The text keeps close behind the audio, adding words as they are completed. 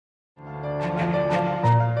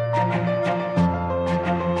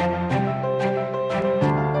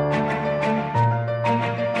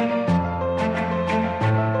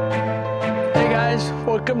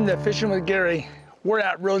Welcome to Fishing with Gary. We're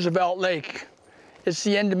at Roosevelt Lake. It's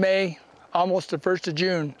the end of May, almost the 1st of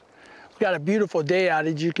June. We've got a beautiful day out,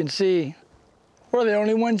 as you can see. We're the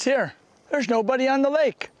only ones here. There's nobody on the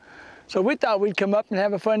lake. So we thought we'd come up and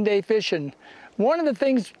have a fun day fishing. One of the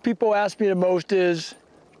things people ask me the most is,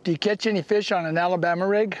 do you catch any fish on an Alabama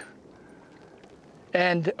rig?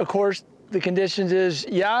 And of course, the conditions is,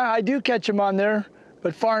 yeah, I do catch them on there,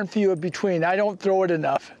 but far and few in between. I don't throw it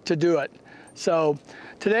enough to do it. So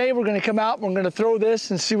today we're gonna come out and we're gonna throw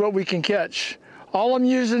this and see what we can catch. All I'm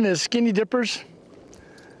using is skinny dippers.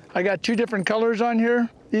 I got two different colors on here.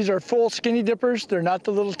 These are full skinny dippers. They're not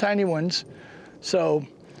the little tiny ones. So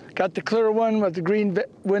got the clear one with the green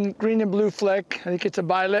and blue fleck. I think it's a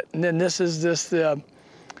violet. And then this is the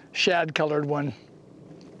shad colored one.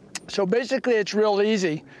 So basically it's real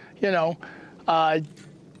easy, you know. I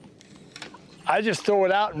just throw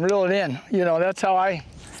it out and reel it in. You know, that's how I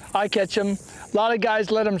catch them. A lot of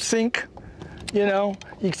guys let them sink, you know.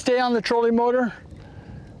 You stay on the trolling motor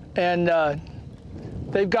and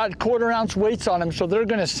they've got 1/4 ounce weights on them, so they're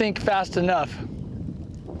gonna sink fast enough.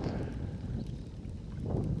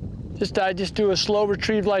 I just do a slow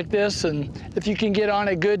retrieve like this, and if you can get on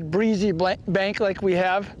a good breezy bank like we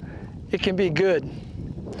have, it can be good.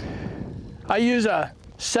 I use a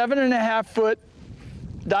 7.5 foot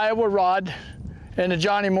Daiwa rod and a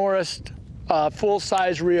Johnny Morris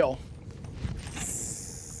full-size reel.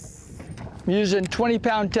 I'm using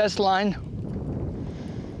 20-pound test line,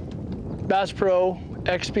 Bass Pro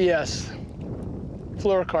XPS,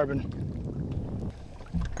 fluorocarbon.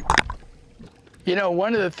 You know,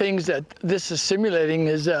 one of the things that this is simulating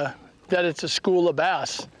is that it's a school of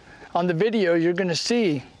bass. On the video, you're gonna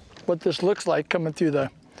see what this looks like coming through the,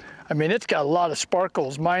 I mean, it's got a lot of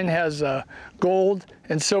sparkles. Mine has gold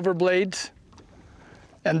and silver blades.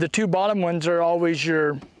 And the two bottom ones are always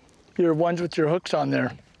your ones with your hooks on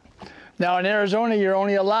there. Now in Arizona, you're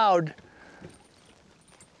only allowed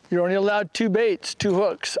 2 baits, 2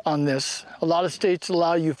 hooks on this. A lot of states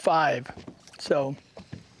allow you 5. So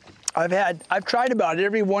I've tried about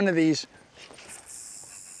every one of these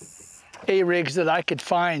A-rigs that I could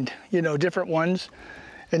find, you know, different ones.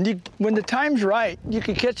 And when the time's right, you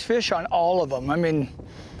can catch fish on all of them. I mean,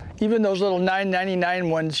 even those little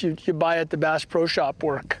 $9.99 ones you buy at the Bass Pro Shop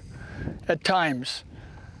work at times.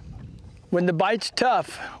 When the bite's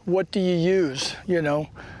tough, what do you use? You know,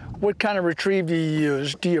 what kind of retrieve do you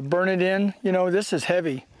use? Do you burn it in? You know, this is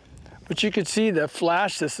heavy, but you can see the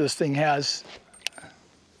flash this thing has.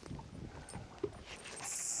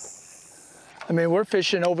 I mean, we're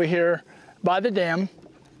fishing over here by the dam,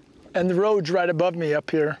 and the road's right above me up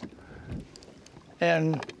here.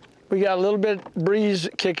 And we got a little bit breeze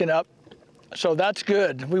kicking up, so that's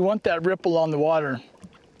good. We want that ripple on the water.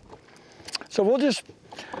 So we'll just,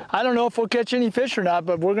 I don't know if we'll catch any fish or not,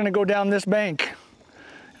 but we're gonna go down this bank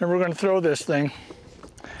and we're gonna throw this thing.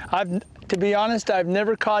 To be honest, I've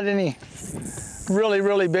never caught any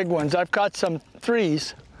really big ones. I've caught some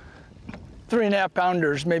 3s, 3.5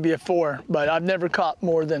 pounders, maybe a 4, but I've never caught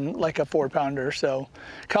more than like a 4 pounder. So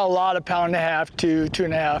caught a lot of 1.5 pound, 2,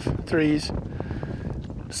 2.5, 3s.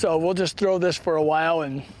 So we'll just throw this for a while,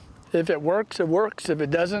 and if it works, it works. If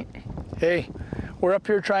it doesn't, hey, we're up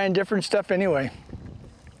here trying different stuff anyway.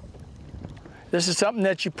 This is something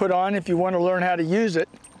that you put on if you want to learn how to use it.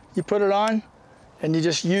 You put it on and you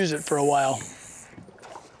just use it for a while.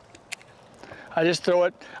 I just throw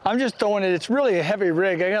it, I'm just throwing it, it's really a heavy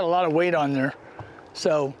rig. I got a lot of weight on there.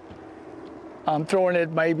 So I'm throwing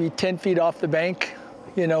it maybe 10 feet off the bank.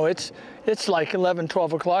 You know, it's like 11,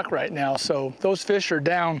 12 o'clock right now. So those fish are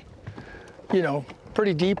down, you know,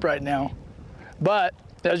 pretty deep right now. But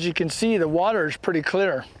as you can see, the water is pretty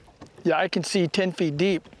clear. Yeah, I can see 10 feet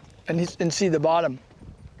deep and see the bottom.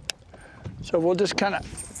 So we'll just kind of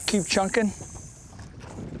keep chunking.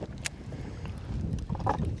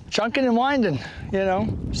 Chunking and winding, you know,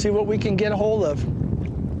 see what we can get a hold of.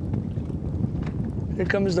 Here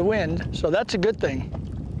comes the wind, so that's a good thing.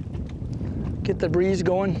 Get the breeze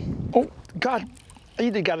going. Oh, God, I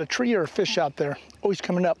either got a tree or a fish out there. Oh, he's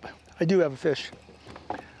coming up. I do have a fish.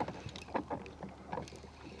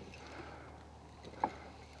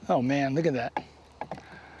 Oh man, look at that.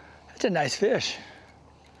 That's a nice fish.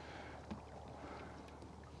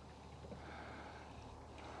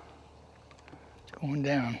 It's going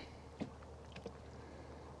down.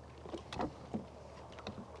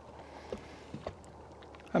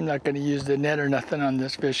 I'm not going to use the net or nothing on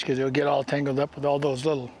this fish because it'll get all tangled up with all those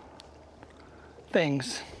little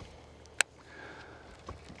things.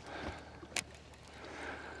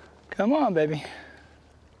 Come on, baby.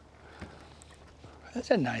 That's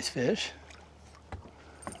a nice fish.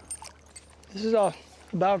 This is all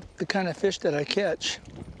about the kind of fish that I catch.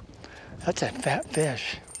 That's a fat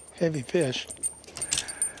fish, heavy fish.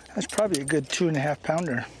 That's probably a good 2.5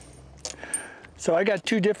 pounder. So I got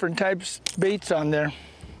 2 different types baits on there,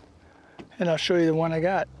 and I'll show you the one I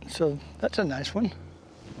got. So that's a nice one.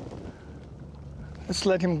 Let's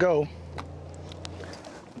let him go.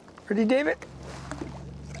 Ready, David?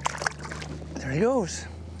 There he goes.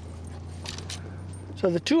 So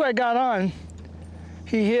the 2 I got on,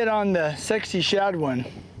 he hit on the sexy shad one,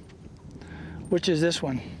 which is this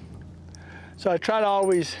one. So I try to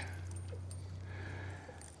always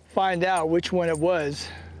find out which one it was.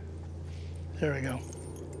 There we go.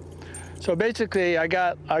 So basically I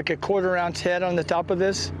got like a 1/4 ounce head on the top of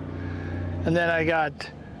this, and then I got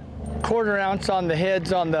 1/4 ounce on the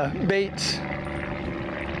heads on the baits.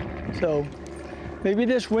 So maybe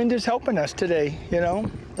this wind is helping us today, you know?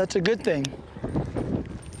 That's a good thing.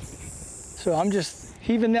 So I'm just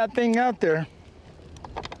heaving that thing out there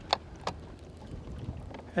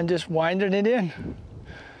and just winding it in.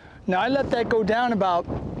 Now I let that go down about,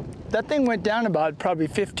 that thing went down about probably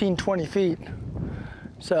 15, 20 feet.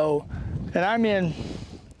 So, and I'm in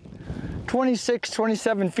 26,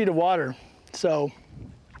 27 feet of water. So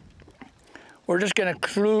we're just gonna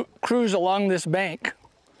cruise along this bank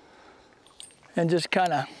and just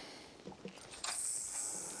kind of,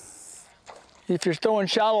 if you're throwing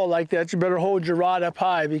shallow like that, you better hold your rod up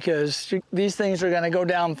high, because these things are gonna go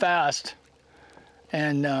down fast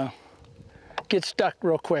and get stuck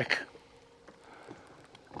real quick.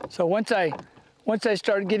 So once I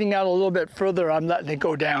start getting out a little bit further, I'm letting it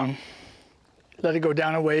go down. Let it go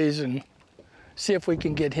down a ways and see if we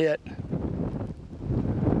can get hit.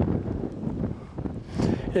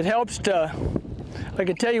 It helps to, I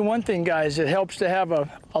can tell you one thing, guys, it helps to have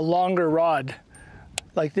a longer rod.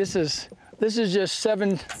 Like this is just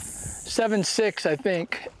 7.6, I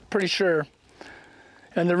think, pretty sure.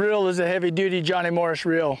 And the reel is a heavy duty Johnny Morris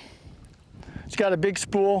reel. It's got a big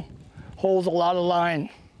spool, holds a lot of line.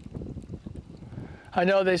 I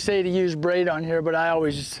know they say to use braid on here, but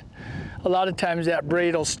a lot of times that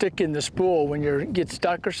braid will stick in the spool when you get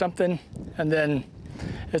stuck or something, and then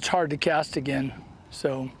it's hard to cast again.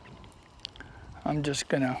 So I'm just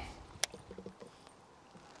gonna,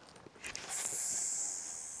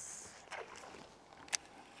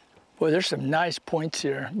 boy, there's some nice points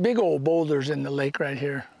here. Big old boulders in the lake right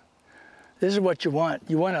here. This is what you want.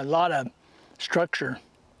 You want a lot of structure.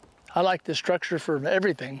 I like the structure for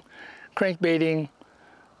everything. Crankbaiting,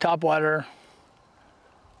 topwater,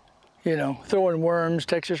 you know, throwing worms,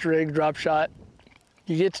 Texas rig, drop shot.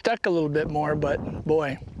 You get stuck a little bit more, but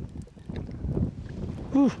boy.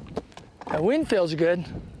 Whew, that wind feels good.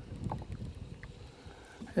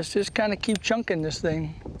 Let's just kind of keep chunking this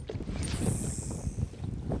thing.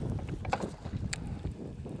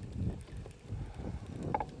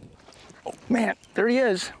 Oh man, there he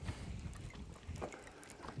is.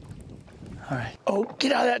 All right, oh,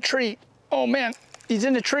 get out of that tree. Oh man, he's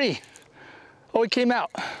in the tree. Oh, he came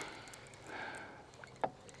out.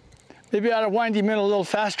 Maybe I ought to wind him in a little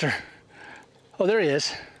faster. Oh, there he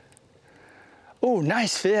is. Oh,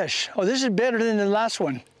 nice fish. Oh, this is better than the last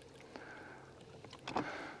one.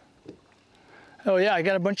 Oh yeah, I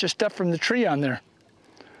got a bunch of stuff from the tree on there.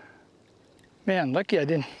 Man, lucky I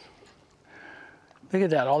didn't. Look at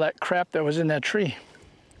that, all that crap that was in that tree.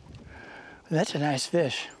 That's a nice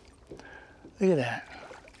fish. Look at that.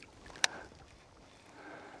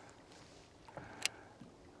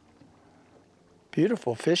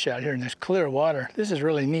 Beautiful fish out here in this clear water. This is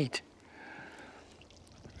really neat.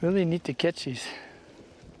 Really neat to catch these.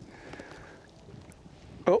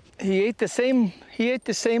 Oh, he ate the same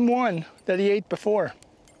one that he ate before.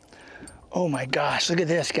 Oh my gosh, look at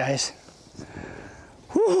this, guys.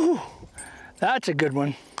 Whoo, that's a good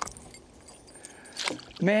one.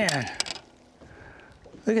 Man,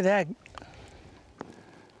 look at that.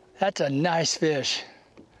 That's a nice fish.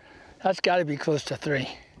 That's got to be close to 3.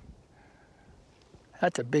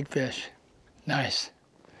 That's a big fish. Nice.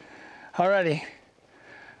 Alrighty,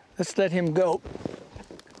 let's let him go.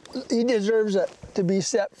 He deserves it to be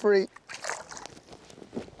set free.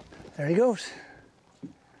 There he goes.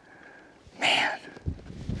 Man,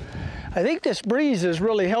 I think this breeze is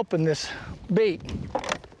really helping this bait.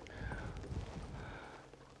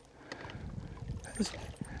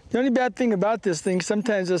 The only bad thing about this thing,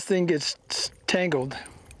 sometimes this thing gets tangled.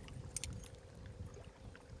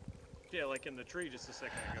 Yeah, like in the tree just a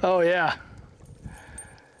second ago. Oh yeah.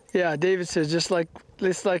 Yeah, David says just like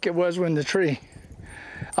it was when the tree.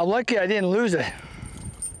 I'm lucky I didn't lose it.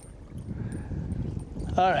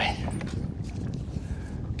 All right.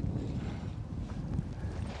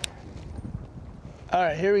 All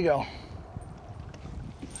right, here we go.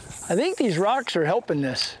 I think these rocks are helping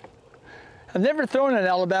this. I've never thrown an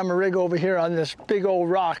Alabama rig over here on this big old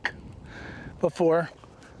rock before,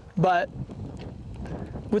 but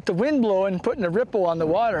with the wind blowing, putting a ripple on the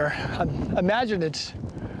water, I imagine it's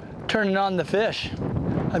turning on the fish.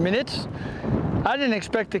 I mean, I didn't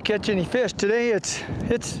expect to catch any fish. Today it's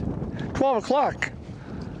 12 o'clock,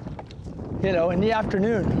 you know, in the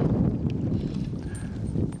afternoon.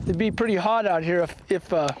 It'd be pretty hot out here if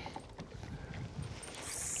the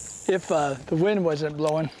wind wasn't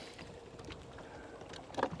blowing.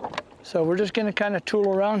 So we're just gonna kind of tool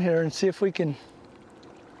around here and see if we can,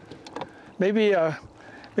 maybe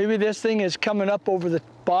this thing is coming up over the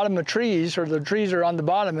bottom of trees, or the trees are on the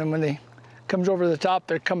bottom, and when they comes over the top,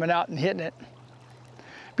 they're coming out and hitting it.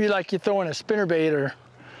 Be like you throwing a spinnerbait or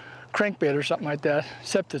crankbait or something like that,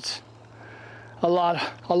 except it's a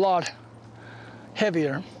lot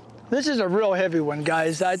heavier. This is a real heavy one,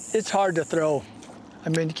 guys. It's hard to throw. I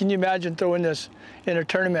mean, can you imagine throwing this in a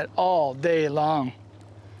tournament all day long?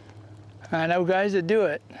 I know guys that do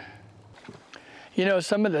it. You know,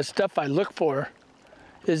 some of the stuff I look for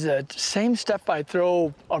is the same stuff I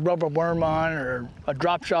throw a rubber worm on or a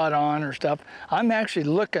drop shot on or stuff. I'm actually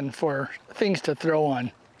looking for things to throw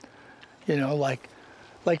on. You know, like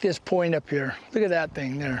this point up here. Look at that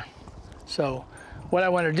thing there. So what I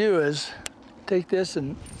want to do is take this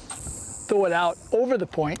and throw it out over the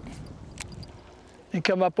point and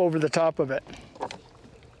come up over the top of it.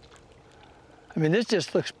 I mean, this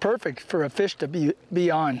just looks perfect for a fish to be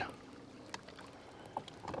on.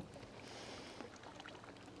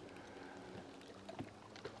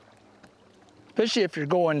 Especially if you're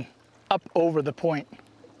going up over the point.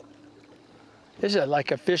 This is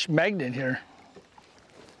like a fish magnet here.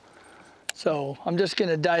 So I'm just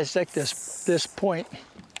gonna dissect this point,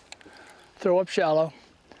 throw up shallow,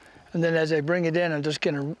 and then as I bring it in, I'm just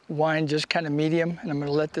gonna wind just kind of medium, and I'm gonna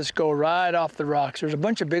let this go right off the rocks. There's a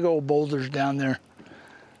bunch of big old boulders down there.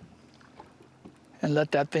 And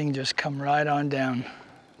let that thing just come right on down.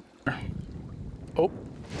 Oh,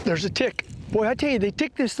 there's a tick. Boy, I tell you, they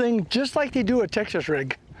tick this thing just like they do a Texas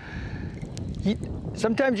rig.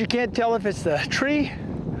 Sometimes you can't tell if it's the tree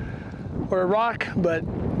or a rock, but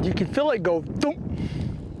you can feel it go thump.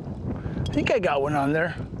 I think I got one on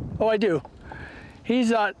there. Oh, I do.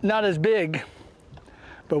 He's not as big,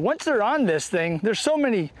 but once they're on this thing, there's so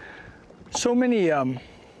many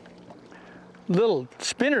little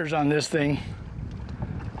spinners on this thing.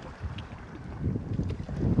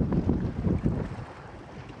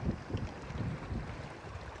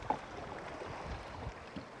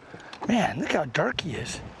 Man, look how dark he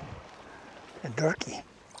is. A darky.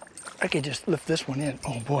 I could just lift this one in.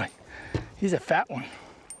 Oh boy, he's a fat one.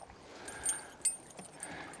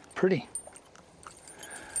 Pretty.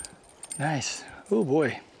 Nice. Oh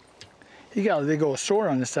boy. He got a big old sore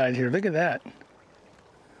on the side here. Look at that.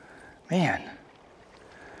 Man.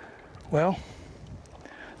 Well,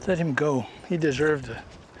 let him go. He deserves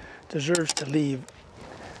to leave.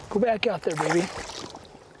 Go back out there, baby.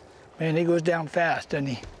 Man, he goes down fast, doesn't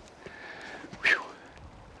he? Whew.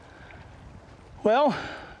 Well,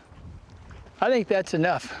 I think that's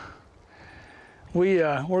enough.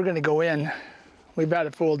 We're going to go in. We've had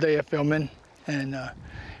a full day of filming and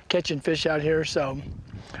catching fish out here. So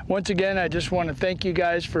once again, I just want to thank you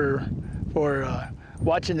guys for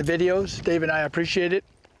watching the videos. Dave and I appreciate it.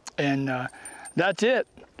 And that's it.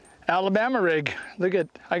 Alabama rig. Look at,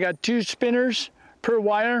 I got 2 spinners per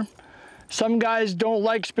wire. Some guys don't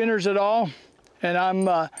like spinners at all. And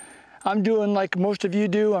I'm doing like most of you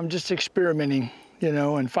do. I'm just experimenting, you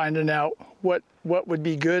know, and finding out what would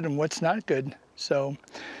be good and what's not good. So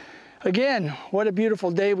again, what a beautiful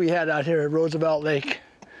day we had out here at Roosevelt Lake.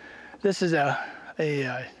 This is a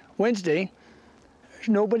Wednesday. There's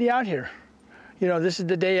nobody out here. You know, this is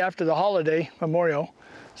the day after the holiday, Memorial.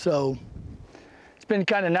 So it's been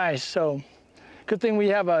kind of nice. So good thing we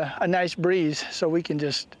have a nice breeze so we can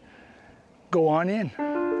just go on in.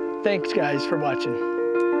 Thanks guys for watching.